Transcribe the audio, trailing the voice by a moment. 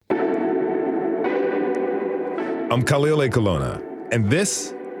I'm Khalil A. Colonna, and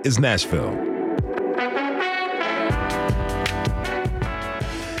this is Nashville.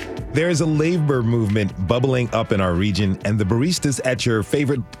 There is a labor movement bubbling up in our region, and the baristas at your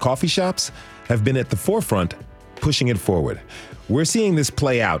favorite coffee shops have been at the forefront, pushing it forward. We're seeing this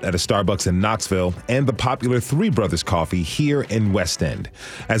play out at a Starbucks in Knoxville and the popular Three Brothers Coffee here in West End,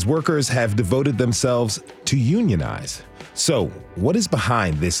 as workers have devoted themselves to unionize. So, what is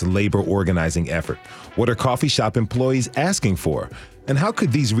behind this labor organizing effort? What are coffee shop employees asking for? And how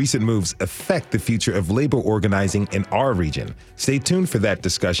could these recent moves affect the future of labor organizing in our region? Stay tuned for that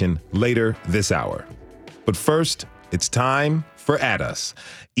discussion later this hour. But first, it's time for At Us.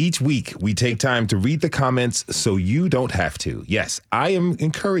 Each week, we take time to read the comments so you don't have to. Yes, I am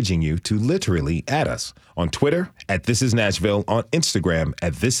encouraging you to literally at us on Twitter at This Is Nashville, on Instagram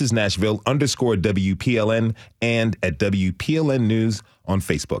at This Is Nashville_WPLN, and at WPLN News on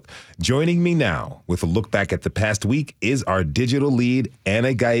Facebook. Joining me now with a look back at the past week is our digital lead,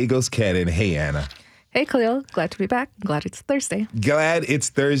 Anna Gallegos-Cannon. Hey, Anna. Hey, Khalil. Glad to be back. Glad it's Thursday. Glad it's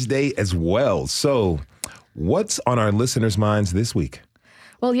Thursday as well. So, what's on our listeners' minds this week?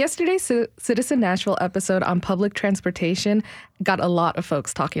 Well, yesterday's Citizen Nashville episode on public transportation got a lot of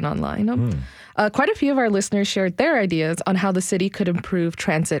folks talking online. Quite a few of our listeners shared their ideas on how the city could improve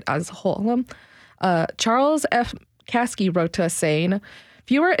transit as a whole. Charles F. Caskey wrote to us saying,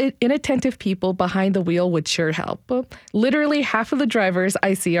 "Fewer inattentive people behind the wheel would sure help. Literally half of the drivers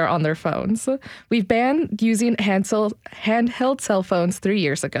I see are on their phones. We've banned using handheld cell phones 3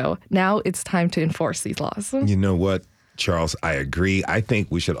 years ago. Now it's time to enforce these laws." You know what, Charles, I agree. I think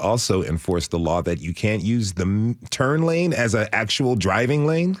we should also enforce the law that you can't use the turn lane as an actual driving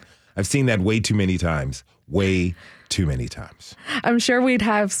lane. I've seen that way too many times. Way too many times. I'm sure we'd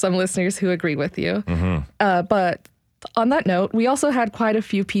have some listeners who agree with you. But on that note, we also had quite a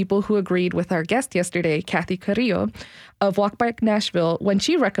few people who agreed with our guest yesterday, Kathy Carrillo of Walk Back Nashville, when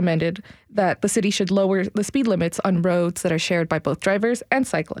she recommended that the city should lower the speed limits on roads that are shared by both drivers and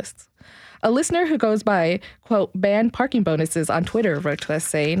cyclists. A listener who goes by, quote, ban parking bonuses on Twitter wrote to us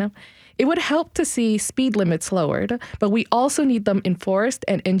saying, "It would help to see speed limits lowered, but we also need them enforced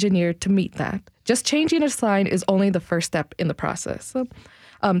and engineered to meet that. Just changing a sign is only the first step in the process."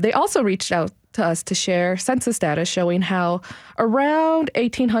 They also reached out to us to share census data showing how around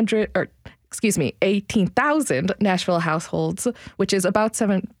 18,000 Nashville households, which is about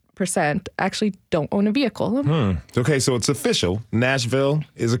 7%, actually don't own a vehicle. Okay, so it's official. Nashville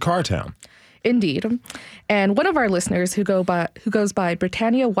is a car town. Indeed. And one of our listeners who goes by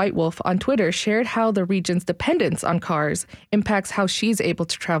Britannia White Wolf on Twitter shared how the region's dependence on cars impacts how she's able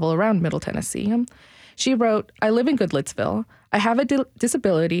to travel around Middle Tennessee. She wrote, "I live in Goodlettsville. I have a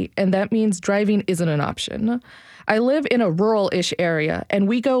disability, and that means driving isn't an option. I live in a rural-ish area, and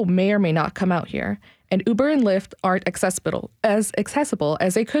WeGo may or may not come out here. And Uber and Lyft aren't accessible as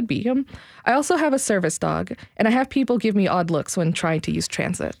they could be. I also have a service dog, and I have people give me odd looks when trying to use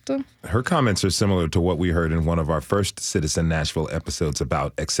transit." Her comments are similar to what we heard in one of our first Citizen Nashville episodes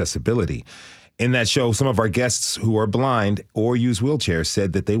about accessibility. In that show, some of our guests who are blind or use wheelchairs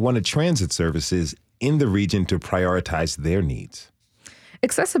said that they wanted transit services in the region to prioritize their needs.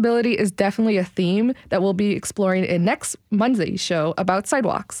 Accessibility is definitely a theme that we'll be exploring in next Monday's show about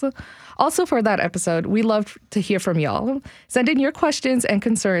sidewalks. Also for that episode, we love to hear from y'all. Send in your questions and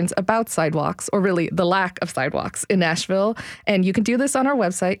concerns about sidewalks, or really the lack of sidewalks in Nashville. And you can do this on our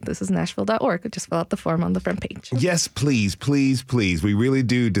website, thisisnashville.org. Just fill out the form on the front page. Yes, please, please, please. We really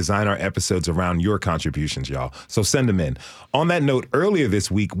do design our episodes around your contributions, y'all. So send them in. On that note, earlier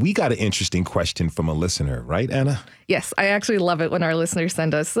this week, we got an interesting question from a listener, right, Anna? Yes, I actually love it when our listeners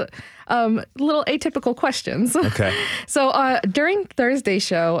send us little atypical questions. Okay. So during Thursday's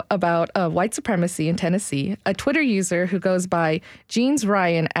show about white supremacy in Tennessee, a Twitter user who goes by Jeans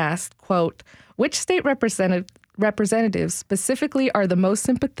Ryan asked, quote, "Which state representatives specifically are the most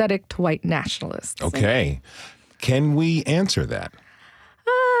sympathetic to white nationalists?" Okay. Can we answer that?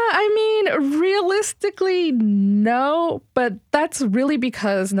 I mean, realistically, no, but that's really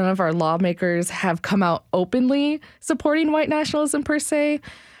because none of our lawmakers have come out openly supporting white nationalism per se.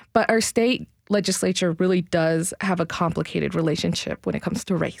 But our state legislature really does have a complicated relationship when it comes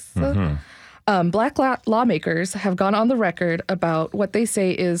to race. Black lawmakers have gone on the record about what they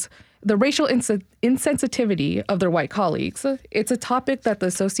say is the racial insensitivity of their white colleagues. It's a topic that the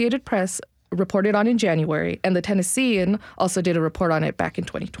Associated Press reported on in January, and the Tennessean also did a report on it back in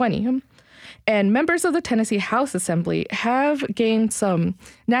 2020. And members of the Tennessee House Assembly have gained some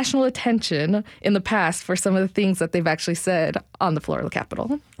national attention in the past for some of the things that they've actually said on the floor of the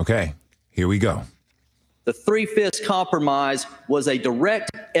Capitol. Okay, here we go. The 3/5 compromise was a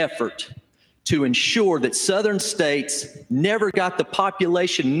direct effort to ensure that southern states never got the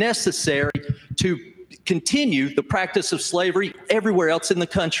population necessary to continue the practice of slavery everywhere else in the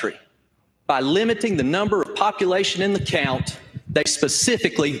country. By limiting the number of population in the count, they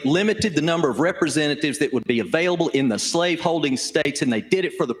specifically limited the number of representatives that would be available in the slaveholding states, and they did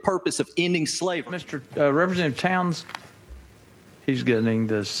it for the purpose of ending slavery. Mr. Representative Towns, he's getting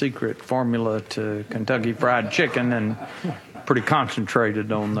the secret formula to Kentucky Fried Chicken and pretty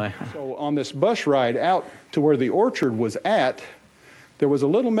concentrated on that. So on this bus ride out to where the orchard was at, there was a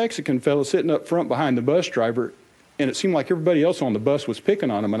little Mexican fellow sitting up front behind the bus driver, and it seemed like everybody else on the bus was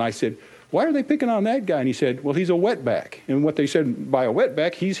picking on him. And I said, "Why are they picking on that guy?" And he said, "Well, he's a wetback." And what they said by a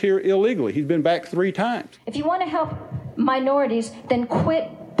wetback, he's here illegally. He's been back 3 times. If you want to help minorities, then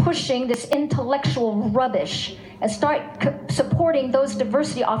quit pushing this intellectual rubbish and start supporting those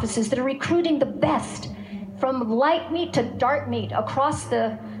diversity offices that are recruiting the best from light meat to dark meat across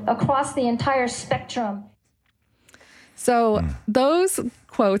the entire spectrum. So those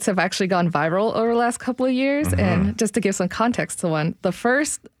quotes have actually gone viral over the last couple of years. And just to give some context to one, the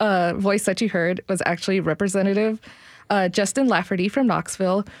first voice that you heard was actually Representative Justin Lafferty from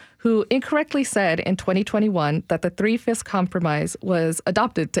Knoxville, who incorrectly said in 2021 that the 3/5 compromise was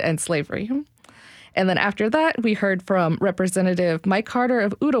adopted to end slavery. And then after that, we heard from Representative Mike Carter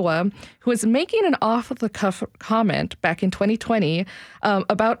of Ottawa, who was making an off-the-cuff comment back in 2020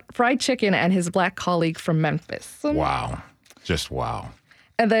 about fried chicken and his black colleague from Memphis. Wow. Just wow.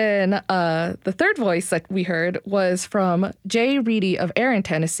 And then the third voice that we heard was from Jay Reedy of Erin,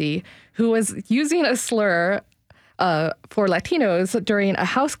 Tennessee, who was using a slur for Latinos during a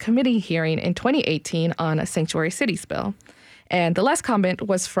House committee hearing in 2018 on a sanctuary cities bill. And the last comment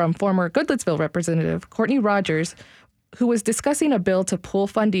was from former Goodlettsville Representative Courtney Rogers, who was discussing a bill to pull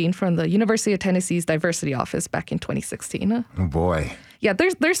funding from the University of Tennessee's Diversity Office back in 2016. Oh, boy. Yeah,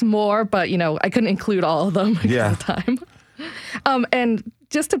 there's more, but, I couldn't include all of them at the time. And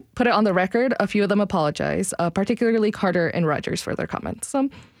just to put it on the record, a few of them apologize, particularly Carter and Rogers for their comments.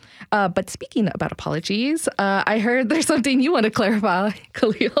 But speaking about apologies, I heard there's something you want to clarify,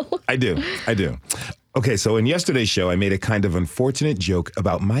 Khalil. I do. Okay, so in yesterday's show, I made a kind of unfortunate joke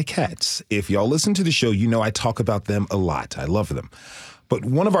about my cats. If y'all listen to the show, you know I talk about them a lot. I love them. But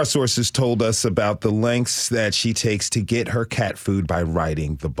one of our sources told us about the lengths that she takes to get her cat food by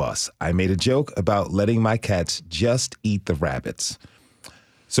riding the bus. I made a joke about letting my cats just eat the rabbits.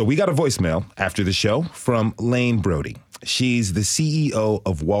 So we got a voicemail after the show from Lane Brody. She's the CEO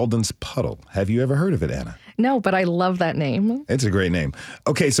of Walden's Puddle. Have you ever heard of it, Anna? No, but I love that name. It's a great name.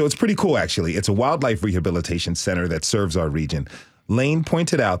 Okay, so it's pretty cool, actually. It's a wildlife rehabilitation center that serves our region. Lane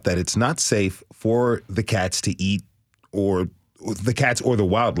pointed out that it's not safe for the cats to eat or the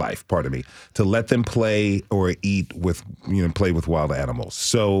wildlife, to let them play or eat with, play with wild animals.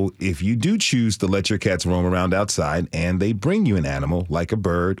 So if you do choose to let your cats roam around outside and they bring you an animal like a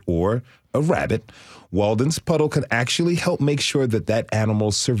bird or a rabbit, Walden's Puddle can actually help make sure that that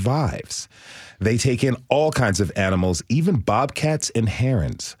animal survives. They take in all kinds of animals, even bobcats and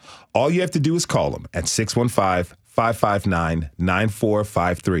herons. All you have to do is call them at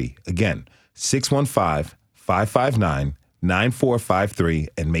 615-559-9453. Again, 615-559-9453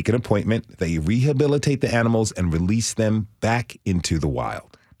 and make an appointment. They rehabilitate the animals and release them back into the wild.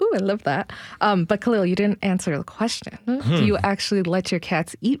 Ooh, I love that. But Khalil, you didn't answer the question. Do you actually let your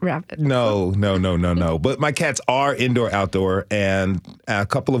cats eat rabbits? No. But my cats are indoor-outdoor, and a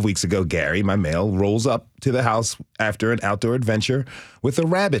couple of weeks ago, Gary, my male, rolls up to the house after an outdoor adventure with a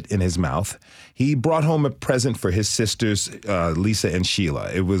rabbit in his mouth. He brought home a present for his sisters, Lisa and Sheila.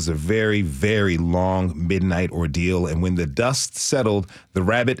 It was a very, very long midnight ordeal, and when the dust settled, the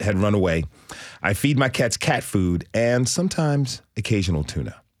rabbit had run away. I feed my cats cat food and sometimes occasional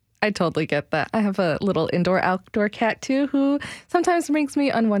tuna. I totally get that. I have a little indoor-outdoor cat, too, who sometimes brings me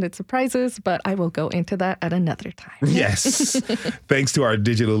unwanted surprises, but I will go into that at another time. Yes. Thanks to our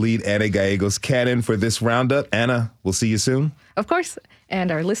digital lead, Anna Gallegos-Cannon, for this roundup. Anna, we'll see you soon. Of course. And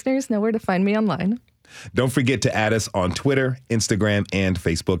our listeners know where to find me online. Don't forget to add us on Twitter, Instagram, and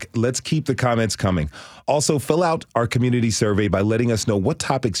Facebook. Let's keep the comments coming. Also, fill out our community survey by letting us know what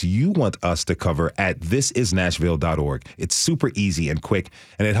topics you want us to cover at thisisnashville.org. It's super easy and quick,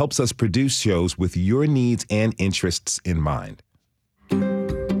 and it helps us produce shows with your needs and interests in mind.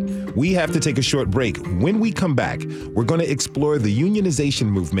 We have to take a short break. When we come back, we're going to explore the unionization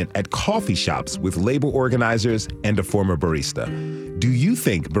movement at coffee shops with labor organizers and a former barista. Do you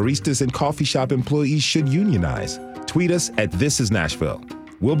think baristas and coffee shop employees should unionize? Tweet us at This Is Nashville.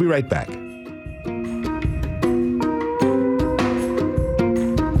 We'll be right back.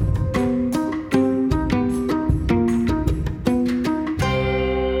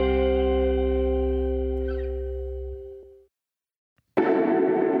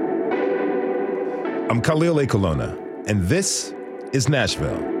 I'm Khalil A. Colonna, and this is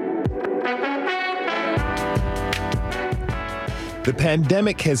Nashville. The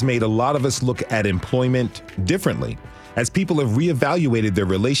pandemic has made a lot of us look at employment differently as people have reevaluated their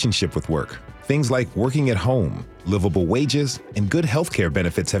relationship with work. Things like working at home, livable wages, and good healthcare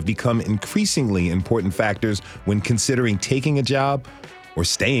benefits have become increasingly important factors when considering taking a job or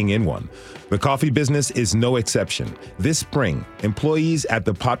staying in one. The coffee business is no exception. This spring, employees at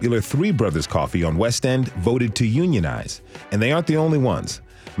the popular Three Brothers Coffee on West End voted to unionize, and they aren't the only ones.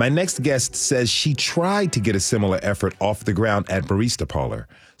 My next guest says she tried to get a similar effort off the ground at Barista Parlor.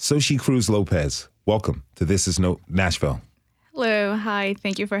 Sochi Cruz Lopez, welcome to This Is Nashville. Hello. Hi.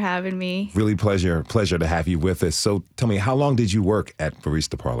 Thank you for having me. Really pleasure to have you with us. So tell me, how long did you work at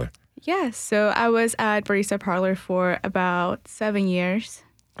Barista Parlor? Yeah, so I was at Barista Parlor for about 7 years.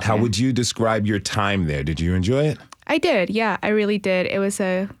 How would you describe your time there? Did you enjoy it? I did. Yeah, I really did. It was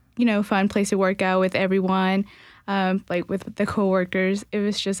a, fun place to work out with everyone, like with the coworkers. It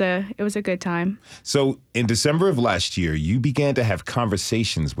was a good time. So in December of last year, you began to have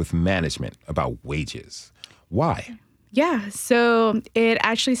conversations with management about wages. Why? Yeah, so it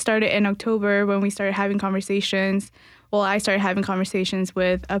actually started in October when we started having conversations. Well, I started having conversations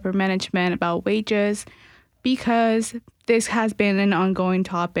with upper management about wages because this has been an ongoing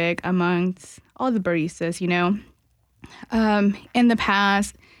topic amongst all the baristas, In the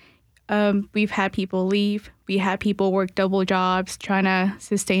past, we've had people leave. We had people work double jobs trying to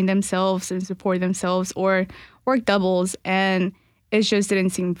sustain themselves and support themselves or work doubles, and it just didn't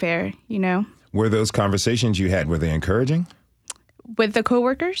seem fair, Were those conversations you had, were they encouraging? With the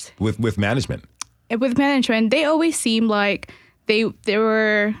coworkers? With management? With management, they always seemed like they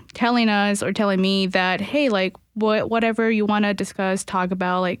were telling us or telling me that, hey, like, whatever you want to discuss, talk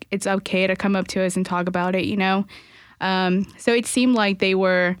about, like, it's okay to come up to us and talk about it, So it seemed like they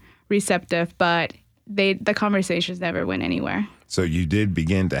were receptive, but the conversations never went anywhere. So you did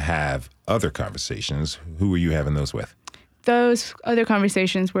begin to have other conversations. Who were you having those with? Those other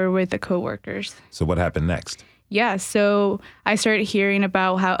conversations were with the coworkers. So what happened next? Yeah, so I started hearing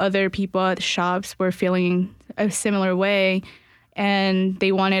about how other people at the shops were feeling a similar way, and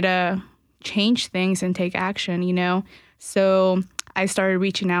they wanted to change things and take action, So I started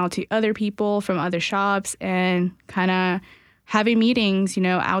reaching out to other people from other shops and kind of having meetings,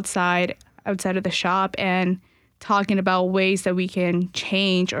 outside of the shop and talking about ways that we can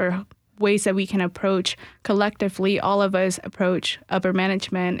change or ways that we can approach collectively, all of us approach upper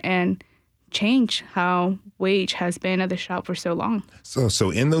management and change how wage has been at the shop for so long.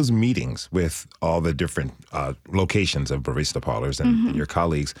 So in those meetings with all the different locations of barista parlors and your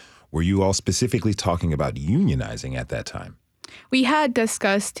colleagues, were you all specifically talking about unionizing at that time? We had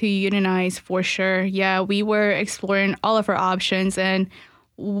discussed to unionize for sure. Yeah, we were exploring all of our options and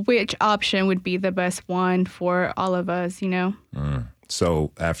which option would be the best one for all of us,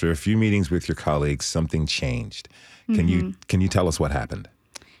 So after a few meetings with your colleagues, something changed. Can you tell us what happened?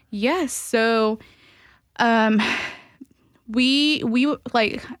 Yes. So we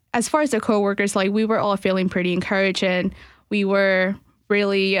like, as far as the coworkers, like, we were all feeling pretty encouraged and we were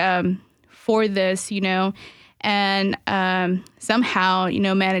really for this, and somehow,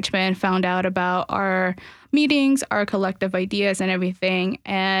 management found out about our meetings, our collective ideas and everything.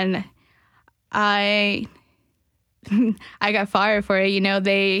 And I got fired for it.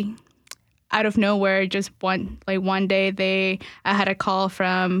 They, out of nowhere, just one day, I had a call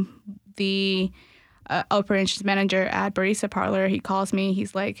from the operations manager at Barista Parlor. He calls me.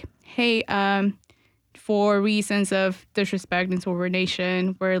 He's like, hey, for reasons of disrespect and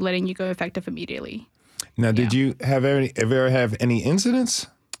insubordination, we're letting you go effective immediately. Now, did you ever have any incidents?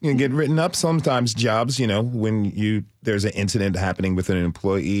 You get written up sometimes jobs, when there's an incident happening with an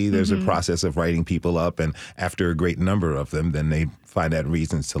employee, there's a process of writing people up. And after a great number of them, then they find out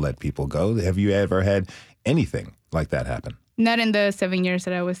reasons to let people go. Have you ever had anything like that happen? Not in the 7 years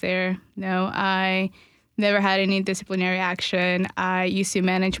that I was there. No, I never had any disciplinary action. I used to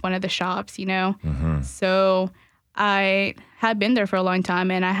manage one of the shops, So I had been there for a long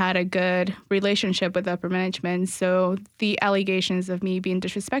time and I had a good relationship with upper management. So the allegations of me being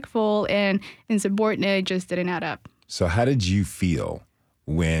disrespectful and insubordinate just didn't add up. So how did you feel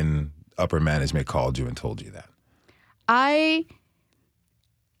when upper management called you and told you that? I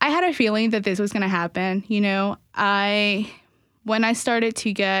had a feeling that this was going to happen. When I started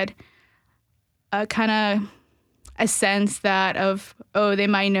to get a kind of a sense that they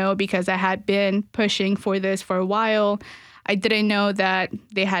might know because I had been pushing for this for a while. I didn't know that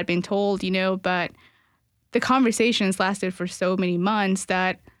they had been told, but the conversations lasted for so many months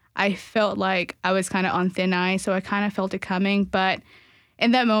that I felt like I was kind of on thin ice. So I kind of felt it coming, but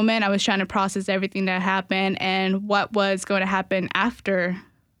in that moment, I was trying to process everything that happened and what was going to happen after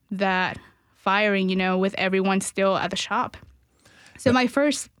that firing, with everyone still at the shop. So my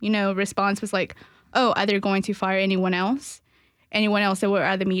first, response was like, oh, are they going to fire anyone else that were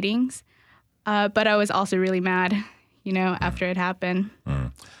at the meetings? But I was also really mad, after it happened.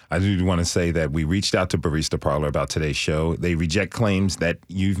 I do want to say that we reached out to Barista Parlor about today's show. They reject claims that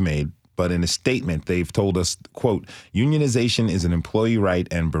you've made, but in a statement, they've told us, quote, unionization is an employee right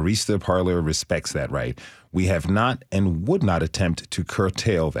and Barista Parlor respects that right. We have not and would not attempt to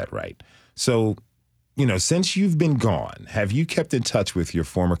curtail that right. So, since you've been gone, have you kept in touch with your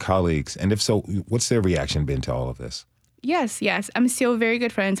former colleagues? And if so, what's their reaction been to all of this? Yes. I'm still very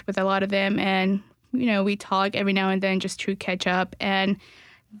good friends with a lot of them. And, we talk every now and then just to catch up. And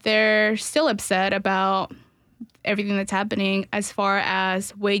they're still upset about everything that's happening as far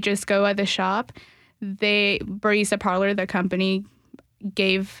as wages go at the shop. Barista Parlor, the company,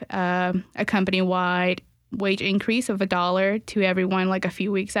 gave a company-wide wage increase of $1 to everyone like a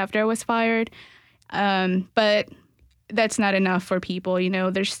few weeks after I was fired. But that's not enough for people.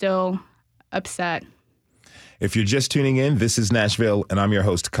 They're still upset. If you're just tuning in, this is Nashville, and I'm your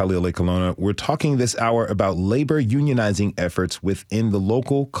host, Khalil Ekalona. We're talking this hour about labor unionizing efforts within the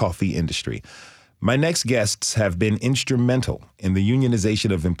local coffee industry. My next guests have been instrumental in the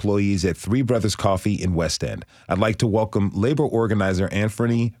unionization of employees at Three Brothers Coffee in West End. I'd like to welcome labor organizer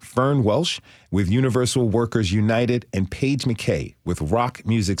Anthony Fern Welsh with Universal Workers United and Paige McKay with Rock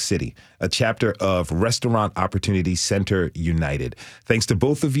Music City, a chapter of Restaurant Opportunity Center United. Thanks to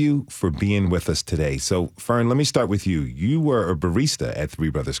both of you for being with us today. So, Fern, let me start with you. You were a barista at Three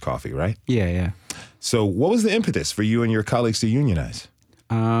Brothers Coffee, right? Yeah. So what was the impetus for you and your colleagues to unionize?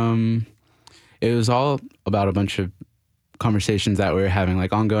 It was all about a bunch of conversations that we were having,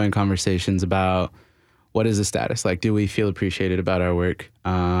 like ongoing conversations about what is the status? Like, do we feel appreciated about our work?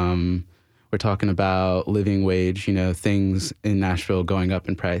 We're talking about living wage, things in Nashville going up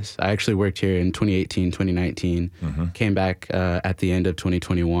in price. I actually worked here in 2018, 2019, came back at the end of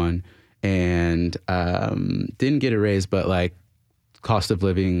 2021 and didn't get a raise, but like cost of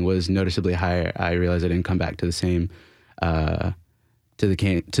living was noticeably higher. I realized I didn't come back to the same to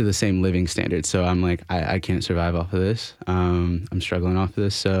the same living standards. So I'm like, I can't survive off of this. I'm struggling off of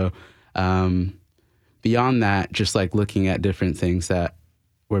this. So beyond that, just like looking at different things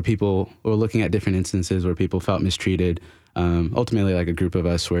where people were looking at different instances where people felt mistreated. Ultimately, like a group of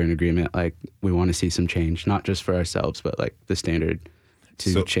us were in agreement, like we want to see some change, not just for ourselves, but like the standard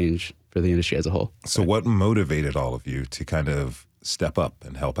to change for the industry as a whole. So what motivated all of you to kind of step up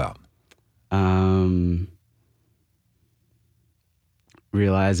and help out?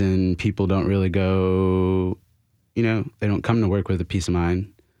 Realizing people don't really go, they don't come to work with a peace of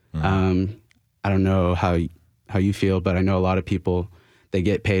mind. I don't know how you feel, but I know a lot of people, they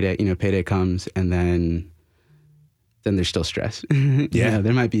get payday, payday comes and then there's still stress. Yeah.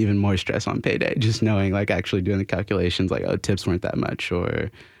 There might be even more stress on payday, just knowing, like actually doing the calculations, like, oh, tips weren't that much, or,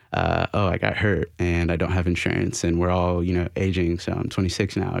 oh, I got hurt and I don't have insurance and we're all, aging. So I'm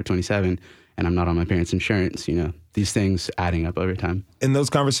 26 now or 27 and I'm not on my parents' insurance, these things adding up over time. In those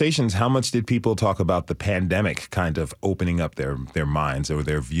conversations, how much did people talk about the pandemic kind of opening up their minds or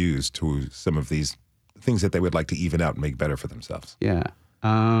their views to some of these things that they would like to even out and make better for themselves? Yeah.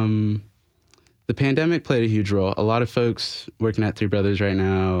 The pandemic played a huge role. A lot of folks working at Three Brothers right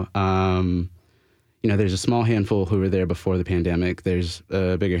now, there's a small handful who were there before the pandemic. There's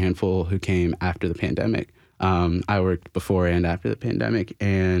a bigger handful who came after the pandemic. I worked before and after the pandemic,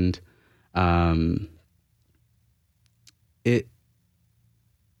 and like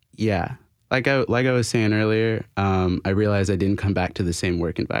I was saying earlier, I realized I didn't come back to the same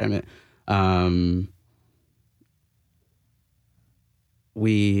work environment.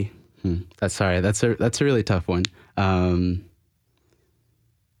 That's a really tough one.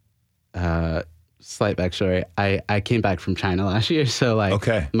 Slight backstory. I came back from China last year, so like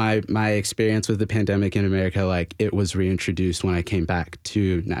okay. my experience with the pandemic in America, like it was reintroduced when I came back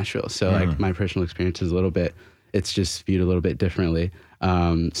to Nashville. So like my personal experience is it's just viewed a little bit differently.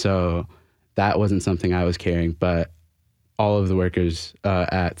 So that wasn't something I was carrying, but all of the workers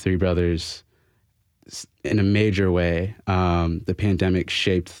at Three Brothers, in a major way, the pandemic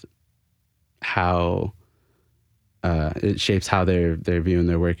shapes how they're viewing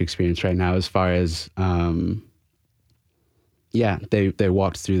their work experience right now. As far as they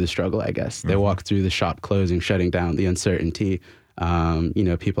walked through the struggle, I guess. They walked through the shop closing, shutting down, the uncertainty.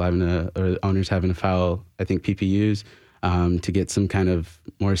 People or owners having to file, I think, PPUs to get some kind of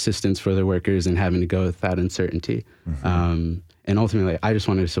more assistance for their workers and having to go with that uncertainty. And ultimately, I just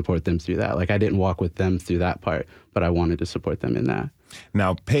wanted to support them through that. Like, I didn't walk with them through that part, but I wanted to support them in that.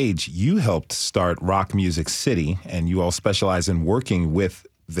 Now, Paige, you helped start Rock Music City, and you all specialize in working with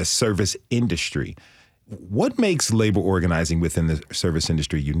the service industry. What makes labor organizing within the service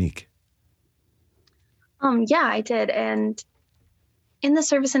industry unique? Yeah, I did. And in the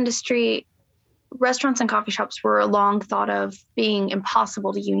service industry, restaurants and coffee shops were long thought of being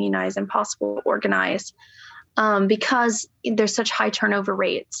impossible to unionize, impossible to organize, because there's such high turnover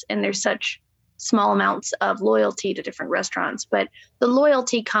rates and there's such small amounts of loyalty to different restaurants. But the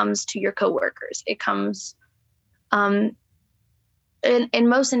loyalty comes to your coworkers. It comes in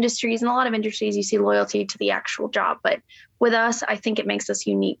most industries, in a lot of industries, you see loyalty to the actual job. But with us, I think it makes us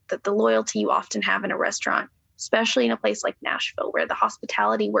unique that the loyalty you often have in a restaurant, especially in a place like Nashville, where the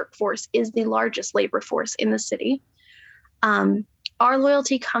hospitality workforce is the largest labor force in the city, our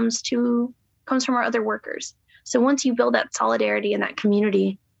loyalty comes from our other workers. So once you build that solidarity and that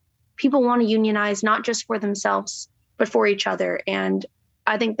community, people want to unionize not just for themselves, but for each other. And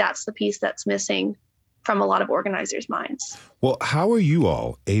I think that's the piece that's missing from a lot of organizers' minds. Well, how are you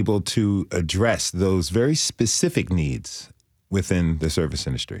all able to address those very specific needs within the service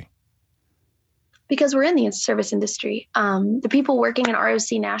industry? Because we're in the service industry. The people working in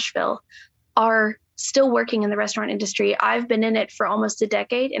ROC Nashville are still working in the restaurant industry. I've been in it for almost a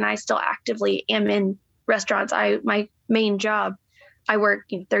decade, and I still actively am in restaurants. My main job, I work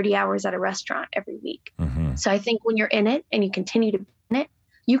 30 hours at a restaurant every week. Mm-hmm. So I think when you're in it and you continue to be in it,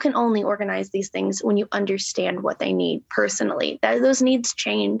 you can only organize these things when you understand what they need personally. Those needs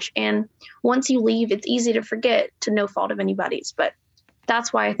change. And once you leave, it's easy to forget, to no fault of anybody's. But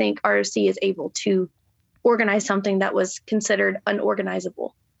that's why I think ROC is able to organize something that was considered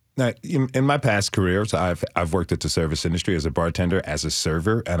unorganizable. Now, in my past careers, I've worked at the service industry as a bartender, as a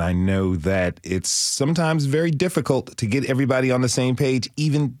server, and I know that it's sometimes very difficult to get everybody on the same page,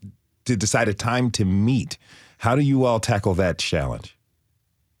 even to decide a time to meet. How do you all tackle that challenge?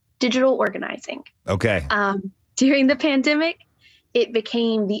 Digital organizing. Okay. During the pandemic, it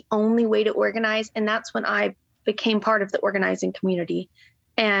became the only way to organize, and that's when I became part of the organizing community.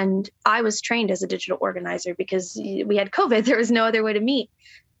 And I was trained as a digital organizer because we had COVID. There was no other way to meet.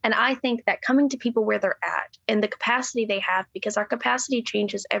 And I think that coming to people where they're at and the capacity they have, because our capacity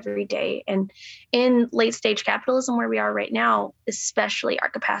changes every day. And in late stage capitalism, where we are right now, especially, our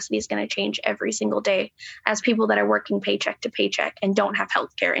capacity is going to change every single day as people that are working paycheck to paycheck and don't have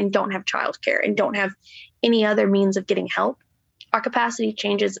healthcare and don't have childcare and don't have any other means of getting help. Our capacity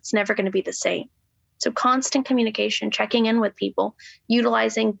changes. It's never going to be the same. So constant communication, checking in with people,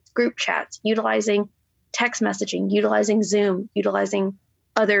 utilizing group chats, utilizing text messaging, utilizing Zoom, utilizing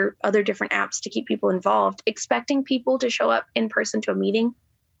other different apps to keep people involved, expecting people to show up in person to a meeting.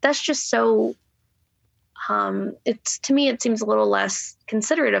 That's just so, to me, it seems a little less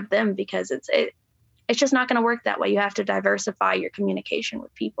considerate of them, because it's just not going to work that way. You have to diversify your communication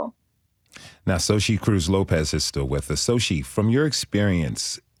with people. Now, Xochitl Cruz Lopez is still with us. Xochitl, from your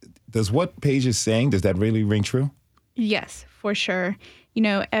experience, does what Paige is saying, does that really ring true? Yes, for sure.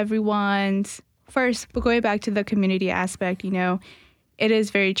 Everyone's first, but going back to the community aspect, it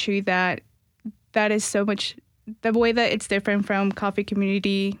is very true that is so much, the way that it's different from coffee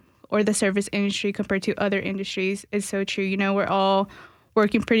community or the service industry compared to other industries is so true. We're all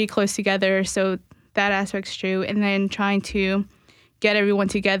working pretty close together, so that aspect's true. And then trying to get everyone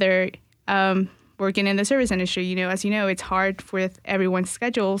together, working in the service industry, as it's hard with everyone's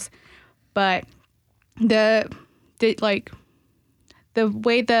schedules, but the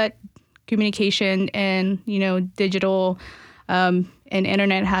way that communication and, digital and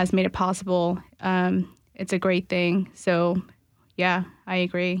internet has made it possible, it's a great thing. So, yeah, I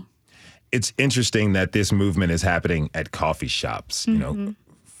agree. It's interesting that this movement is happening at coffee shops. Mm-hmm.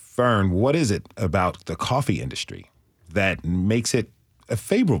 Fern, what is it about the coffee industry that makes it a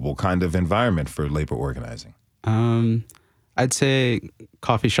favorable kind of environment for labor organizing? I'd say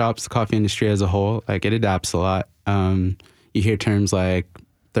coffee shops, the coffee industry as a whole, it adapts a lot. You hear terms like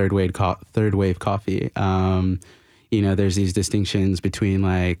third wave coffee. There's these distinctions between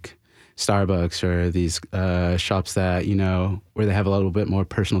Starbucks or these shops that, where they have a little bit more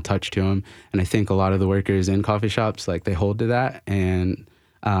personal touch to them. And I think a lot of the workers in coffee shops, they hold to that. And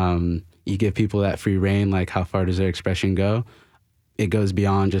you give people that free reign, how far does their expression go? It goes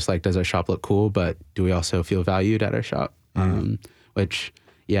beyond just does our shop look cool, but do we also feel valued at our shop? Mm-hmm. Which,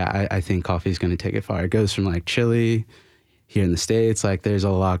 I think coffee is going to take it far. It goes from chili here in the States, there's a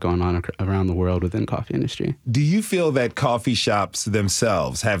lot going on around the world within the coffee industry. Do you feel that coffee shops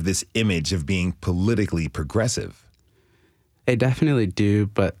themselves have this image of being politically progressive? They definitely do,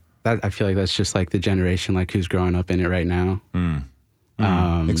 but I feel like that's just the generation who's growing up in it right now.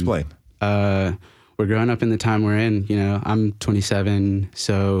 Explain. We're we're growing up in the time we're in. You know, I'm 27,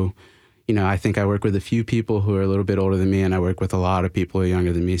 so, you know, I think I work with a few people who are a little bit older than me, and I work with a lot of people who are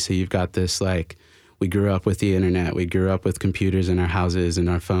younger than me. So you've got this, like, we grew up with the internet, we grew up with computers in our houses and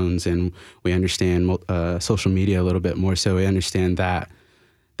our phones, and we understand social media a little bit more. So we understand that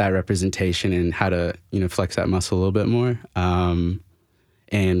representation and how to, you know, flex that muscle a little bit more.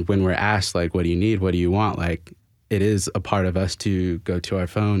 And when we're asked, like, what do you need? What do you want? Like, it is a part of us to go to our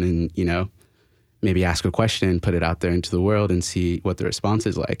phone and, you know, maybe ask a question, put it out there into the world and see what the response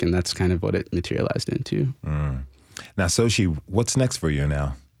is like. And that's kind of what it materialized into. Now, Soshi, what's next for you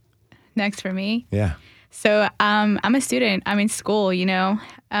now? Next for me? Yeah. So I'm a student. I'm in school, you know.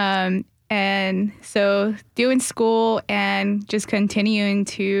 And so doing school and just continuing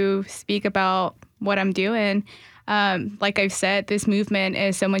to speak about what I'm doing. Like I've said, this movement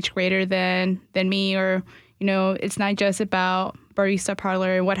is so much greater than me, or, you know, it's not just about Barista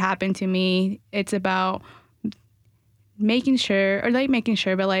Parlor and what happened to me. It's about making sure,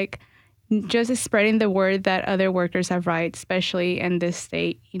 but like just spreading the word that other workers have rights, especially in this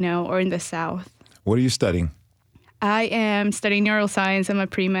state, you know, or in the South. What are you studying? I am studying neuroscience. I'm a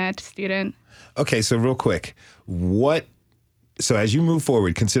pre-med student. Okay, so real quick, so as you move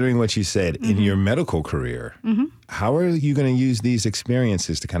forward, considering what you said, in your medical career, how are you going to use these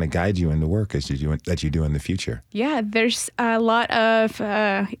experiences to kind of guide you in the work that you do in the future? Yeah, there's a lot of,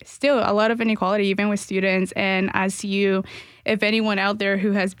 still a lot of inequality, even with students. And if anyone out there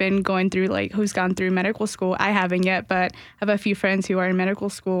who has been going through, like, who's gone through medical school, I haven't yet, but I have a few friends who are in medical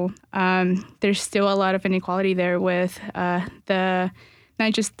school. There's still a lot of inequality there with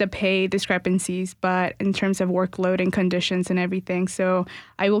not just the pay discrepancies, but in terms of workload and conditions and everything. So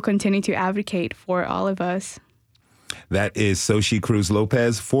I will continue to advocate for all of us. That is Soshi Cruz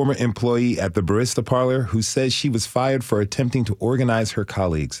Lopez, former employee at the Barista Parlor, who says she was fired for attempting to organize her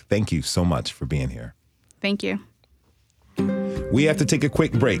colleagues. Thank you so much for being here. Thank you. We have to take a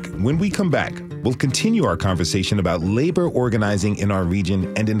quick break. When we come back, we'll continue our conversation about labor organizing in our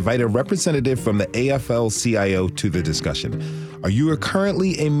region and invite a representative from the AFL-CIO to the discussion. Are you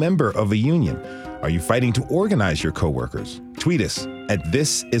currently a member of a union? Are you fighting to organize your coworkers? Tweet us at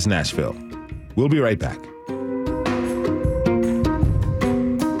This Is Nashville. We'll be right back.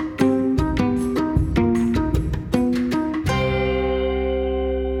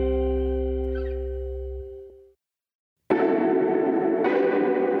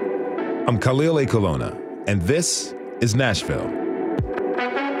 I'm Khalil A. Colonna, and this is Nashville.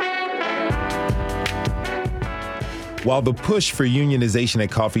 While the push for unionization at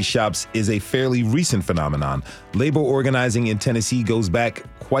coffee shops is a fairly recent phenomenon, labor organizing in Tennessee goes back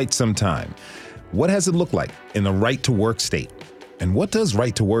quite some time. What has it looked like in the right-to-work state? And what does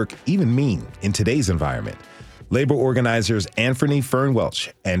right to work even mean in today's environment? Labor organizers Anthony Fern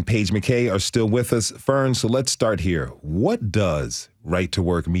Welch and Paige McKay are still with us. Fern, so let's start here. What does right to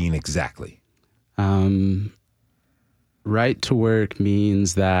work mean exactly? Right to work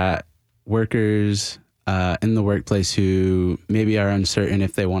means that workers in the workplace who maybe are uncertain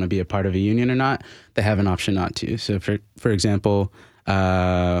if they want to be a part of a union or not, they have an option not to. So for example,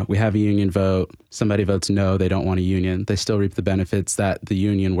 we have a union vote. Somebody votes no, they don't want a union. They still reap the benefits that the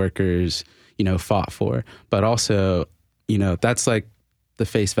union workers, you know, fought for. But also, you know, that's like the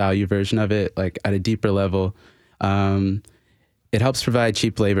face value version of it, like at a deeper level. It helps provide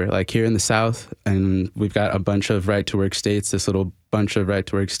cheap labor, like here in the South, and we've got a bunch of right-to-work states, this little bunch of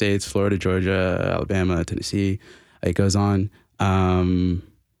right-to-work states, Florida, Georgia, Alabama, Tennessee, it goes on.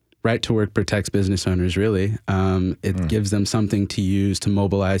 Right-to-work protects business owners, really. It gives them something to use to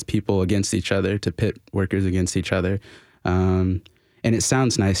mobilize people against each other, to pit workers against each other. And it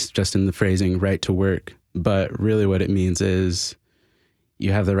sounds nice just in the phrasing right to work, but really what it means is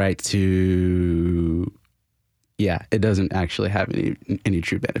you have the right to... Yeah, it doesn't actually have any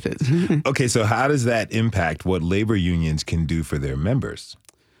true benefits. Okay, so how does that impact what labor unions can do for their members?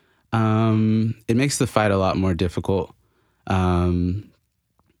 It makes the fight a lot more difficult. It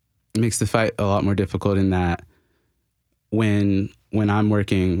makes the fight a lot more difficult in that when I'm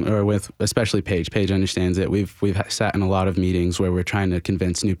working, or with especially Paige understands it. We've sat in a lot of meetings where we're trying to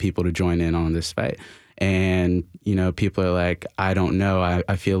convince new people to join in on this fight. And, you know, people are like, I don't know,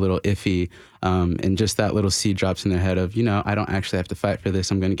 I feel a little iffy. And just that little seed drops in their head of, you know, I don't actually have to fight for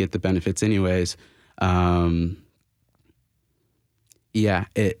this. I'm going to get the benefits anyways.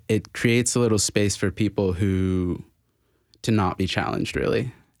 It creates a little space for people to not be challenged,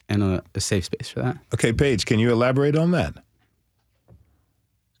 really, and a safe space for that. Okay, Paige, can you elaborate on that?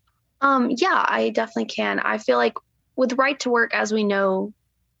 Yeah, I definitely can. I feel like with right to work, as we know,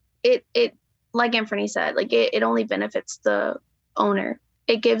 it like Anthony said, like it only benefits the owner.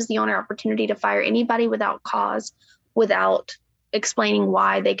 It gives the owner opportunity to fire anybody without cause, without explaining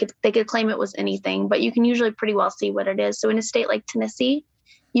why. They could claim it was anything, but you can usually pretty well see what it is. So in a state like Tennessee,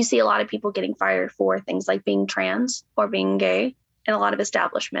 you see a lot of people getting fired for things like being trans or being gay in a lot of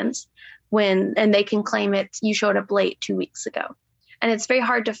establishments, and they can claim it, you showed up late 2 weeks ago. And it's very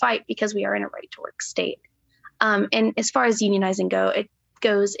hard to fight because we are in a right to work state. And as far as unionizing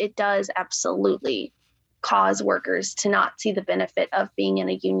goes, it does absolutely cause workers to not see the benefit of being in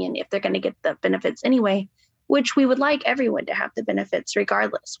a union if they're going to get the benefits anyway, which we would like everyone to have the benefits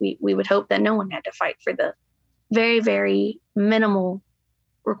regardless. We would hope that no one had to fight for the very, very minimal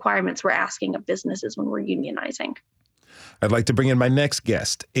requirements we're asking of businesses when we're unionizing. I'd like to bring in my next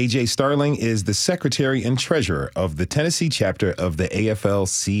guest. AJ Starling is the secretary and treasurer of the Tennessee chapter of the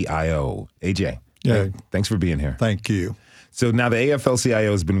AFL-CIO. AJ, thanks for being here. Thank you. So now the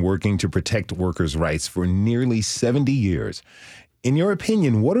AFL-CIO has been working to protect workers' rights for nearly 70 years. In your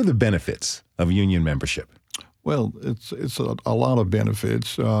opinion, what are the benefits of union membership? Well, it's a lot of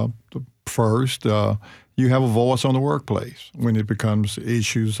benefits. First, you have a voice on the workplace when it becomes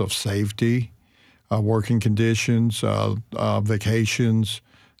issues of safety, working conditions, vacations,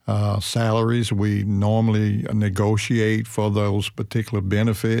 salaries. We normally negotiate for those particular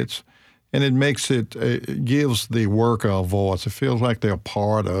benefits, and it gives the worker a voice. It feels like they're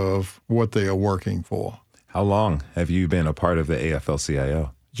part of what they are working for. How long have you been a part of the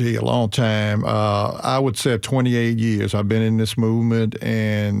AFL-CIO? Gee, a long time. I would say 28 years. I've been in this movement,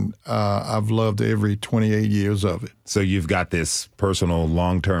 and I've loved every 28 years of it. So you've got this personal,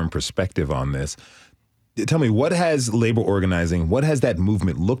 long-term perspective on this. Tell me, what has labor organizing, what has that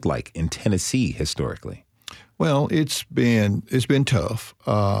movement looked like in Tennessee historically? Well, it's been tough.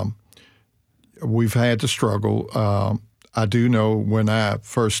 We've had to struggle. I do know when I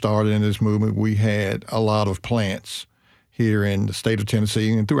first started in this movement, we had a lot of plants here in the state of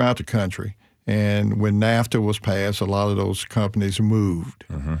Tennessee and throughout the country. And when NAFTA was passed, a lot of those companies moved,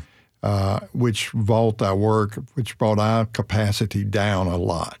 which brought our capacity down a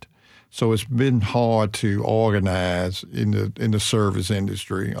lot. So it's been hard to organize in the service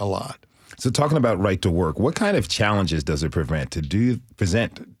industry a lot. So talking about right to work, what kind of challenges does it present to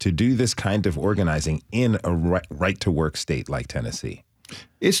do this kind of organizing in a right to work state like Tennessee?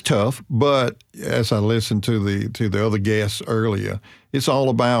 It's tough, but as I listened to the other guests earlier, it's all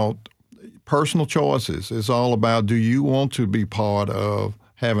about personal choices. It's all about, do you want to be part of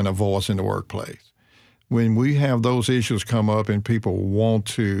having a voice in the workplace? When we have those issues come up and people want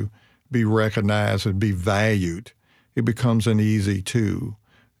to be recognized and be valued, it becomes an easy tool.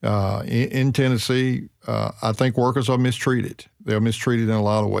 In Tennessee, I think workers are mistreated. They're mistreated in a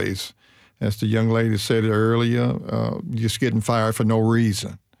lot of ways. As the young lady said earlier, just getting fired for no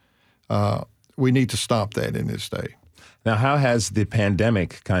reason. We need to stop that in this state. Now, how has the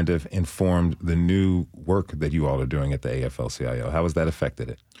pandemic kind of informed the new work that you all are doing at the AFL-CIO? How has that affected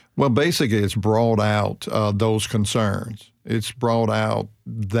it? Well, basically, it's brought out those concerns. It's brought out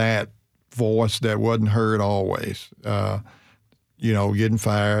that voice that wasn't heard always. Getting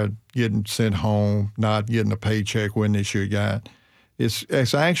fired, getting sent home, not getting a paycheck when they should have got.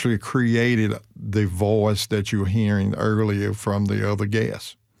 It's actually created the voice that you're hearing earlier from the other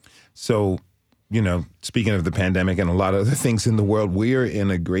guests. So, speaking of the pandemic and a lot of other things in the world, we're in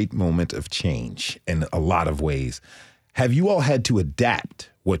a great moment of change in a lot of ways. Have you all had to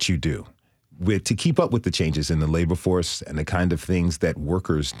adapt what you do to keep up with the changes in the labor force and the kind of things that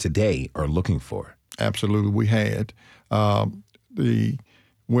workers today are looking for? Absolutely, we had.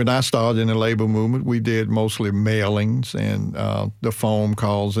 When I started in the labor movement, we did mostly mailings and the phone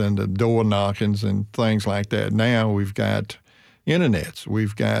calls and the door knockings and things like that. Now we've got internets,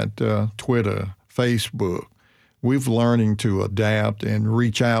 we've got Twitter, Facebook. We've learning to adapt and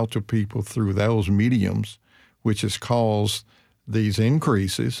reach out to people through those mediums, which has caused these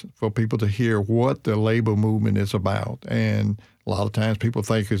increases for people to hear what the labor movement is about. And a lot of times people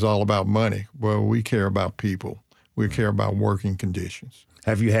think it's all about money. Well, we care about people. We care about working conditions.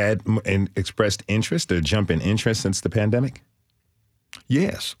 Have you had expressed interest or jump in interest since the pandemic?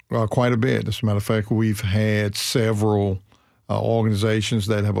 Yes, quite a bit. As a matter of fact, we've had several organizations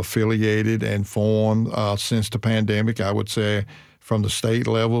that have affiliated and formed since the pandemic. I would say from the state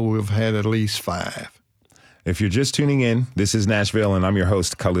level, we've had at least 5. If you're just tuning in, this is Nashville, and I'm your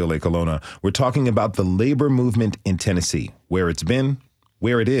host, Khalil A. Colonna. We're talking about the labor movement in Tennessee, where it's been,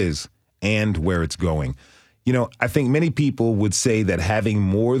 where it is, and where it's going. I think many people would say that having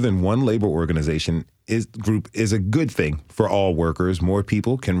more than one labor organization group is a good thing for all workers. More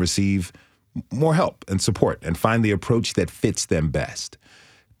people can receive more help and support and find the approach that fits them best.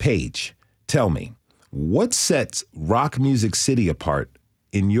 Paige, tell me, what sets Rock Music City apart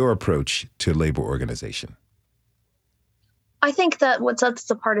in your approach to labor organization? I think that what sets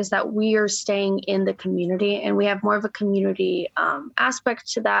us apart is that we are staying in the community, and we have more of a community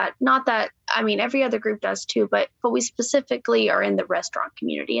aspect to that. Not that, I mean, every other group does too, but we specifically are in the restaurant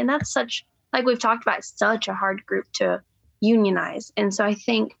community. And that's such, like we've talked about, such a hard group to unionize. And so I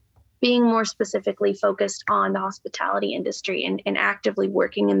think being more specifically focused on the hospitality industry and actively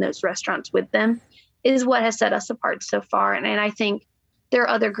working in those restaurants with them is what has set us apart so far. And I think there are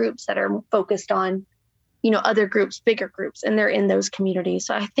other groups that are focused on, other groups, bigger groups, and they're in those communities.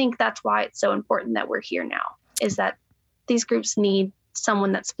 So I think that's why it's so important that we're here now, is that these groups need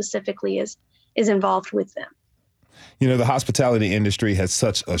someone that specifically is involved with them. The hospitality industry has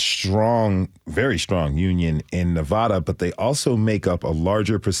such a strong, very strong union in Nevada, but they also make up a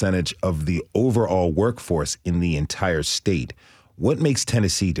larger percentage of the overall workforce in the entire state. What makes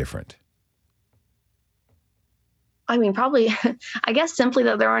Tennessee different? I mean, probably, I guess simply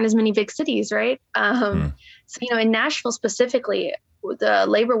that there aren't as many big cities, right? So, in Nashville specifically, the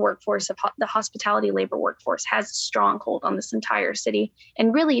labor workforce of the hospitality labor workforce has a strong hold on this entire city.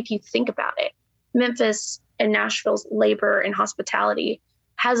 And really, if you think about it, Memphis and Nashville's labor and hospitality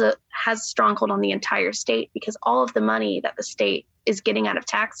has a stronghold on the entire state, because all of the money that the state is getting out of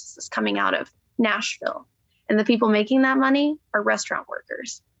taxes is coming out of Nashville. And the people making that money are restaurant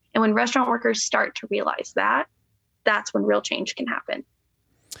workers. And when restaurant workers start to realize that, that's when real change can happen.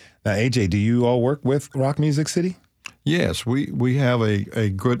 Now, AJ, do you all work with Rock Music City? Yes, we have a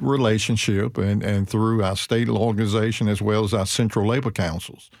good relationship, and through our state organization as well as our central labor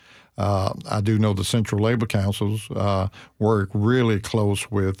councils. I do know the central labor councils work really close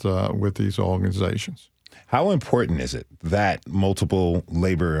with these organizations. How important is it that multiple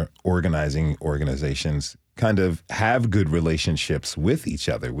labor organizing organizations kind of have good relationships with each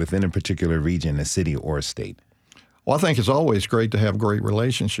other within a particular region, a city, or a state? Well, I think it's always great to have great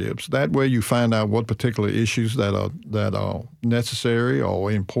relationships. That way you find out what particular issues that are necessary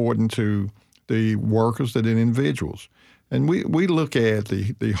or important to the workers, to the individuals. And we look at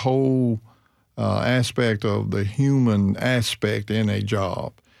the whole aspect of the human aspect in a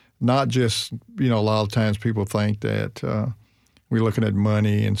job, not just, a lot of times people think that we're looking at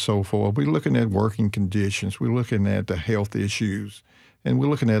money and so forth. We're looking at working conditions. We're looking at the health issues, and we're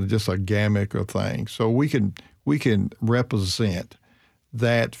looking at just a gamut of things. So we can represent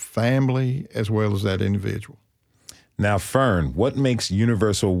that family as well as that individual. Now, Fern, what makes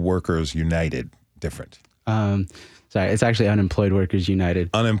Universal Workers United different? Sorry, it's actually Unemployed Workers United.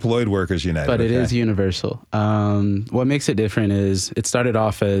 Unemployed Workers United. But it is universal. What makes it different is it started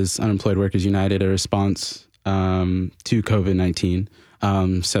off as Unemployed Workers United, a response to COVID-19.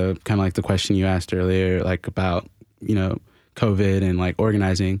 So kind of like the question you asked earlier, like about, COVID and like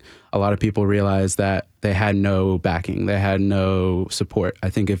organizing, a lot of people realized that they had no backing. They had no support. I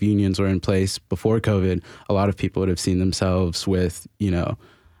think if unions were in place before COVID, a lot of people would have seen themselves with, a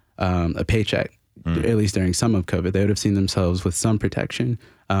paycheck, at least during some of COVID. They would have seen themselves with some protection.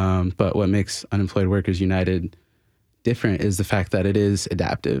 But what makes Unemployed Workers United different is the fact that it is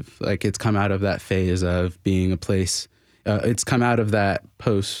adaptive. Like it's come out of that phase of being a place. It's come out of that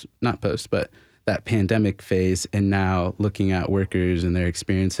that pandemic phase, and now looking at workers and their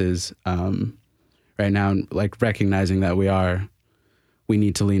experiences right now, like recognizing that we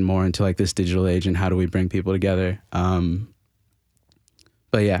need to lean more into like this digital age and how do we bring people together.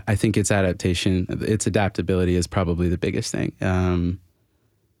 But yeah, I think its adaptation, its adaptability is probably the biggest thing.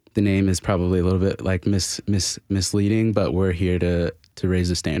 The name is probably a little bit like misleading, but we're here to raise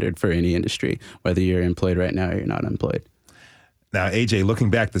the standard for any industry, whether you're employed right now or you're not employed. Now, AJ, looking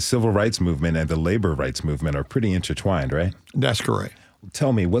back, the civil rights movement and the labor rights movement are pretty intertwined, right? That's correct.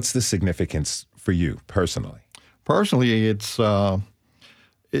 Tell me, what's the significance for you personally? Personally, it's all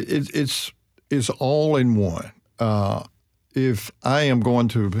in one. If I am going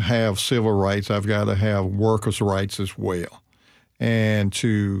to have civil rights, I've got to have workers' rights as well. And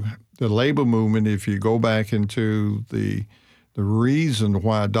to the labor movement, if you go back into the reason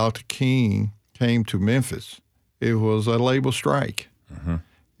why Dr. King came to Memphis, it was a labor strike. Mm-hmm.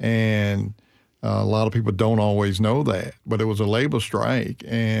 And a lot of people don't always know that, but it was a labor strike.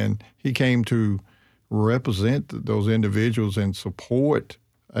 And he came to represent those individuals and support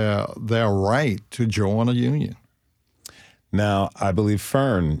their right to join a union. Now, I believe,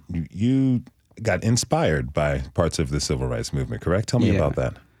 Fern, you got inspired by parts of the civil rights movement, correct? Tell me about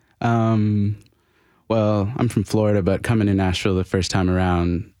that. Well, I'm from Florida, but coming to Nashville the first time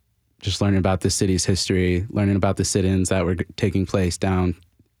around, just learning about the city's history, learning about the sit-ins that were taking place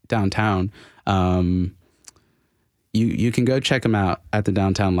downtown. you can go check them out at the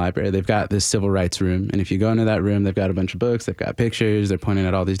downtown library. They've got this civil rights room. And if you go into that room, they've got a bunch of books, they've got pictures, they're pointing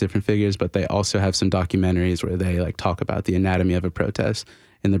at all these different figures, but they also have some documentaries where they like talk about the anatomy of a protest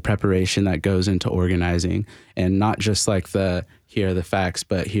and the preparation that goes into organizing, and not just like here are the facts,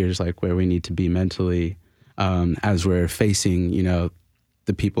 but here's like where we need to be mentally as we're facing, you know,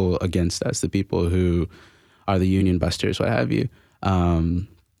 the people against us, the people who are the union busters, what have you. And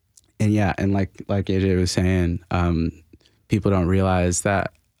yeah, and like AJ was saying, people don't realize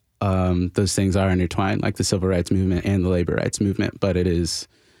that those things are intertwined, like the civil rights movement and the labor rights movement. But it is,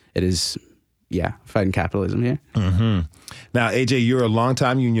 yeah, fighting capitalism here. Mm-hmm. Now, AJ, you're a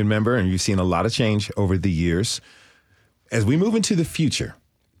longtime union member, and you've seen a lot of change over the years. As we move into the future,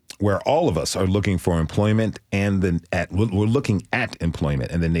 where all of us are looking for employment and we're looking at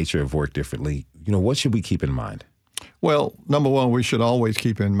employment and the nature of work differently, you know, what should we keep in mind? Well, number one, we should always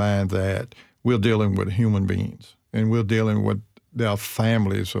keep in mind that we're dealing with human beings, and we're dealing with their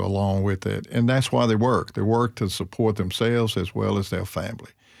families along with it. And that's why they work. They work to support themselves as well as their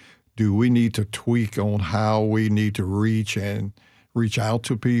family. Do we need to tweak on how we need to reach out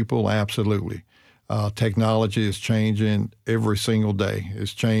to people? Absolutely. Technology is changing every single day.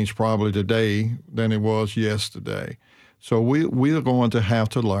 It's changed probably today than it was yesterday. So we are going to have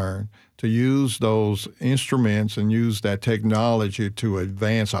to learn to use those instruments and use that technology to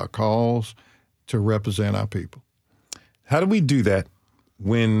advance our cause, to represent our people. How do we do that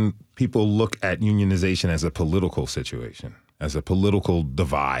when people look at unionization as a political situation, as a political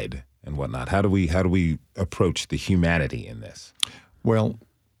divide and whatnot? How do we approach the humanity in this? Well,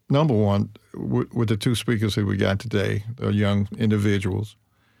 number one, with the two speakers that we got today, they're young individuals,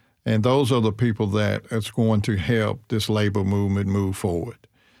 and those are the people that is going to help this labor movement move forward.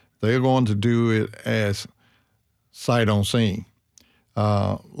 They're going to do it as sight unseen.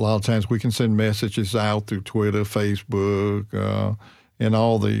 A lot of times we can send messages out through Twitter, Facebook, and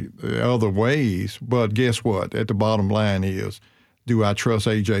all the other ways, but guess what? At the bottom line is, do I trust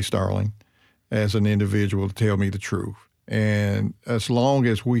A.J. Starling as an individual to tell me the truth? And as long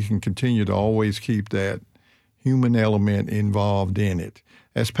as we can continue to always keep that human element involved in it,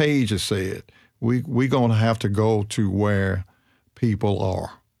 as Paige has said, we're going to have to go to where people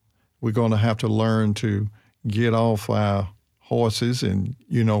are. We're going to have to learn to get off our horses and,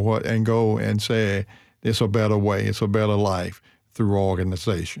 you know what, and go and say, it's a better way, it's a better life through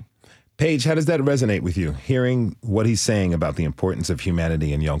organization. Paige, how does that resonate with you, hearing what he's saying about the importance of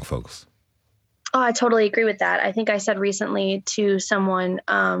humanity in young folks? Oh, I totally agree with that. I think I said recently to someone,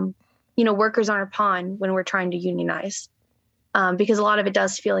 workers aren't a pawn when we're trying to unionize, because a lot of it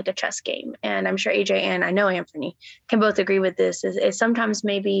does feel like a chess game. And I'm sure AJ and I know Anthony can both agree with this, is sometimes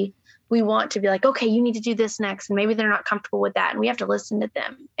maybe we want to be like, okay, you need to do this next. And maybe they're not comfortable with that. And we have to listen to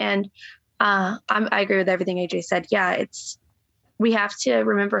them. And I agree with everything AJ said. Yeah, we have to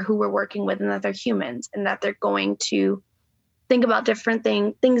remember who we're working with and that they're humans and that they're going to think about different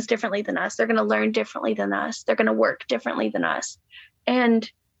things differently than us. They're going to learn differently than us. They're going to work differently than us.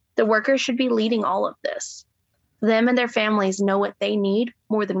 And the workers should be leading all of this. Them and their families know what they need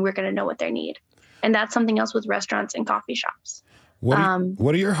more than we're going to know what they need. And that's something else with restaurants and coffee shops. What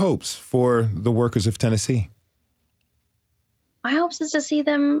are your hopes for the workers of Tennessee? My hopes is to see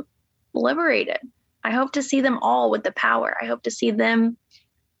them liberated. I hope to see them all with the power. I hope to see them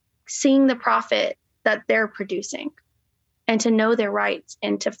seeing the profit that they're producing and to know their rights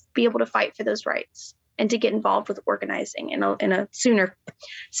and to be able to fight for those rights and to get involved with organizing in a sooner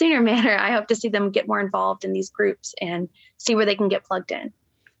manner. I hope to see them get more involved in these groups and see where they can get plugged in.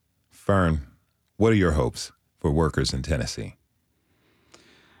 Fern, what are your hopes for workers in Tennessee?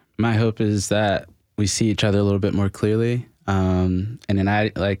 My hope is that we see each other a little bit more clearly. And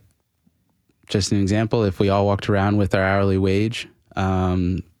then just an example, if we all walked around with our hourly wage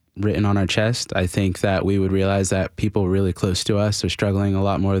written on our chest, I think that we would realize that people really close to us are struggling a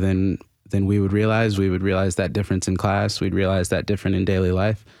lot more than we would realize. We would realize that difference in class. We'd realize that difference in daily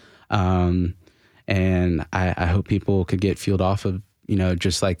life. And I hope people could get fueled off of,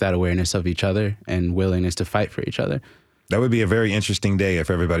 just like that awareness of each other and willingness to fight for each other. That would be a very interesting day if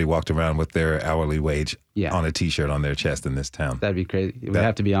everybody walked around with their hourly wage on a T-shirt on their chest in this town. That'd be crazy. We'd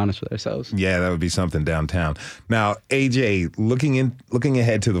have to be honest with ourselves. Yeah, that would be something downtown. Now, AJ, looking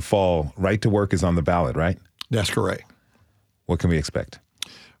ahead to the fall, right to work is on the ballot, right? That's correct. What can we expect?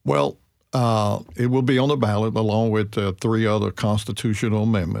 Well, it will be on the ballot along with 3 other constitutional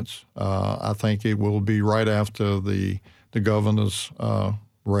amendments. I think it will be right after the governor's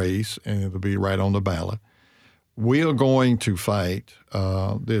race, and it'll be right on the ballot. We are going to fight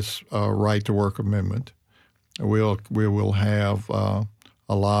this right to work amendment. We will have a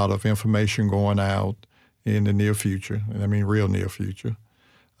lot of information going out in the near future, and I mean real near future.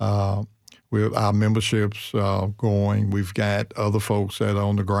 With our memberships going, we've got other folks that are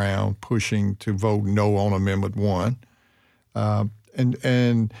on the ground pushing to vote no on Amendment 1.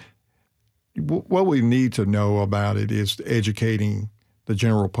 And what we need to know about it is educating the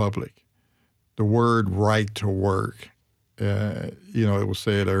general public. The word right to work, it was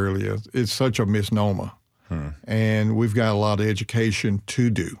said earlier, it's such a misnomer. And we've got a lot of education to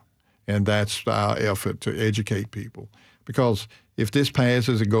do. And that's our effort, to educate people. Because if this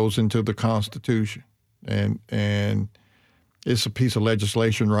passes, it goes into the Constitution. And it's a piece of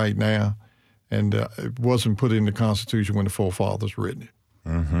legislation right now. And it wasn't put in the Constitution when the forefathers written it.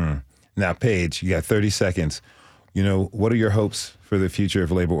 Mm-hmm. Now, Paige, you got 30 seconds. What are your hopes for the future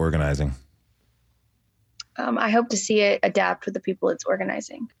of labor organizing? I hope to see it adapt with the people it's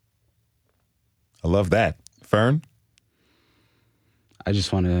organizing. I love that. Fern? I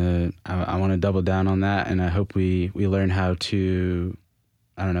just want to double down on that, and I hope we learn how to,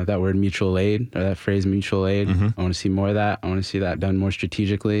 that word mutual aid, or that phrase mutual aid. Mm-hmm. I want to see more of that. I want to see that done more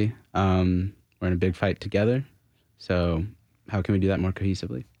strategically. We're in a big fight together, so how can we do that more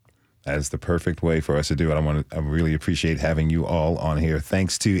cohesively? That is the perfect way for us to do it. I really appreciate having you all on here.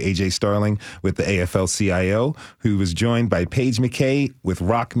 Thanks to AJ Starling with the AFL-CIO, who was joined by Paige McKay with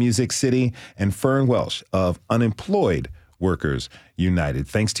Rock Music City, and Fern Welsh of Unemployed Workers United.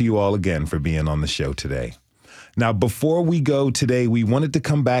 Thanks to you all again for being on the show today. Now, before we go today, we wanted to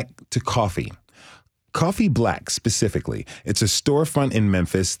come back to coffee. Coffee Black specifically. It's a storefront in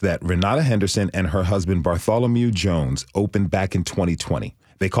Memphis that Renata Henderson and her husband Bartholomew Jones opened back in 2020.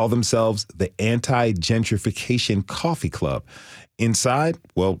 They call themselves the Anti-Gentrification Coffee Club. Inside,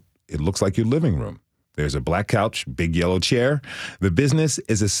 well, it looks like your living room. There's a black couch, big yellow chair. The business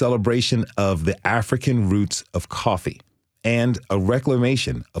is a celebration of the African roots of coffee and a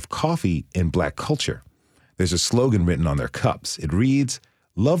reclamation of coffee in Black culture. There's a slogan written on their cups. It reads,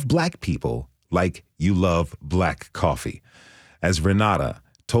 "Love Black people like you love Black coffee." As Renata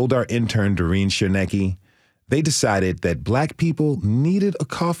told our intern Doreen Chernecki, they decided that Black people needed a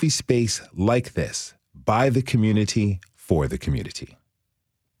coffee space like this, by the community, for the community.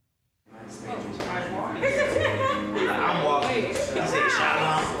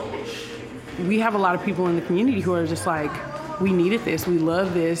 We have a lot of people in the community who are just like, we needed this, we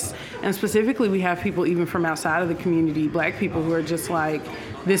love this. And specifically, we have people even from outside of the community, Black people, who are just like,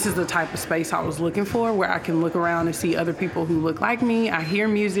 this is the type of space I was looking for, where I can look around and see other people who look like me. I hear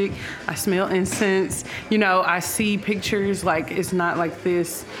music, I smell incense, I see pictures. Like, it's not like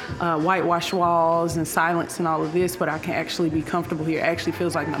this whitewashed walls and silence and all of this, but I can actually be comfortable here. It actually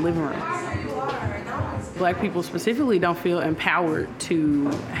feels like my living room. Black people specifically don't feel empowered to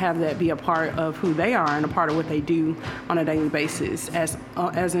have that be a part of who they are and a part of what they do on a daily basis, as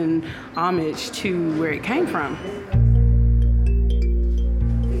in homage to where it came from.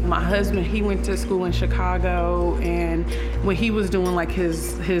 My husband, he went to school in Chicago, and when he was doing like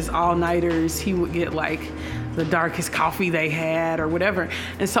his all-nighters, he would get like the darkest coffee they had or whatever.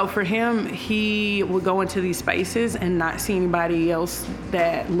 And so for him, he would go into these spaces and not see anybody else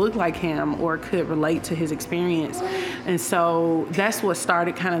that looked like him or could relate to his experience. And so that's what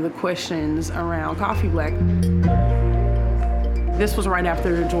started kind of the questions around Coffee Black. This was right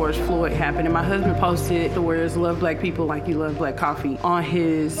after George Floyd happened, and my husband posted the words, "Love Black people like you love Black coffee," on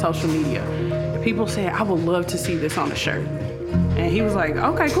his social media. People said, "I would love to see this on a shirt." And he was like,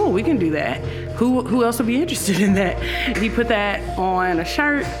 "Okay, cool, we can do that. Who else would be interested in that?" He put that on a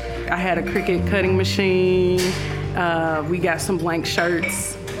shirt. I had a Cricut cutting machine. We got some blank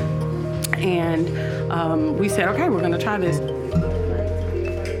shirts. And we said, okay, we're gonna try this.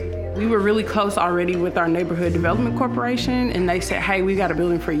 We were really close already with our Neighborhood Development Corporation, and they said, hey, we got a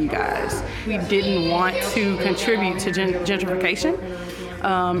building for you guys. We didn't want to contribute to gentrification.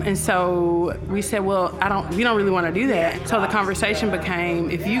 And so we said, well, we don't really want to do that. So the conversation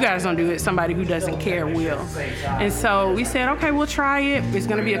became, if you guys don't do it, somebody who doesn't care will. And so we said, okay, we'll try it. It's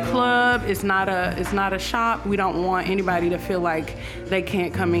going to be a club. It's not a shop. We don't want anybody to feel like they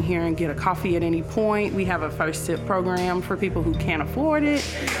can't come in here and get a coffee at any point. We have a first sip program for people who can't afford it,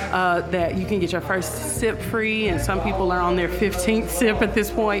 that you can get your first sip free. And some people are on their 15th sip at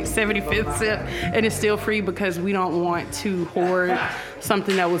this point, 75th sip, and it's still free because we don't want to hoard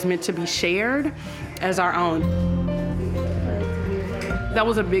something that was meant to be shared as our own. That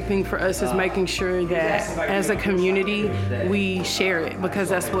was a big thing for us, is making sure that as a community, we share it, because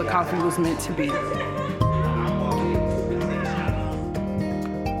that's what coffee was meant to be.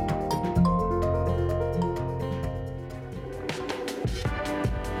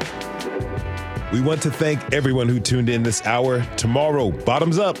 We want to thank everyone who tuned in this hour. Tomorrow,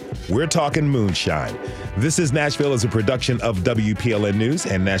 bottoms up, we're talking moonshine. This is Nashville is a production of WPLN News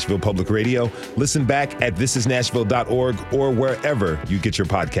and Nashville Public Radio. Listen back at thisisnashville.org or wherever you get your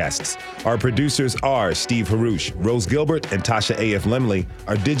podcasts. Our producers are Steve Harouche, Rose Gilbert, and Tasha A.F. Lemley.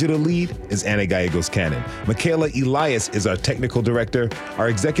 Our digital lead is Anna Gallegos-Cannon. Michaela Elias is our technical director. Our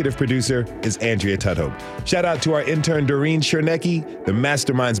executive producer is Andrea Tudhope. Shout out to our intern, Doreen Chernecki. The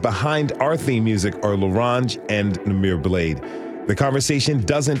masterminds behind our theme music are Larange and Namir Blade. The conversation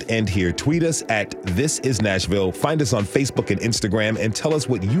doesn't end here. Tweet us at This Is Nashville. Find us on Facebook and Instagram and tell us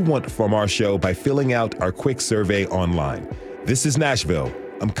what you want from our show by filling out our quick survey online. This is Nashville.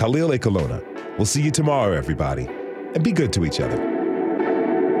 I'm Khalil Ekalona. We'll see you tomorrow, everybody. And be good to each other.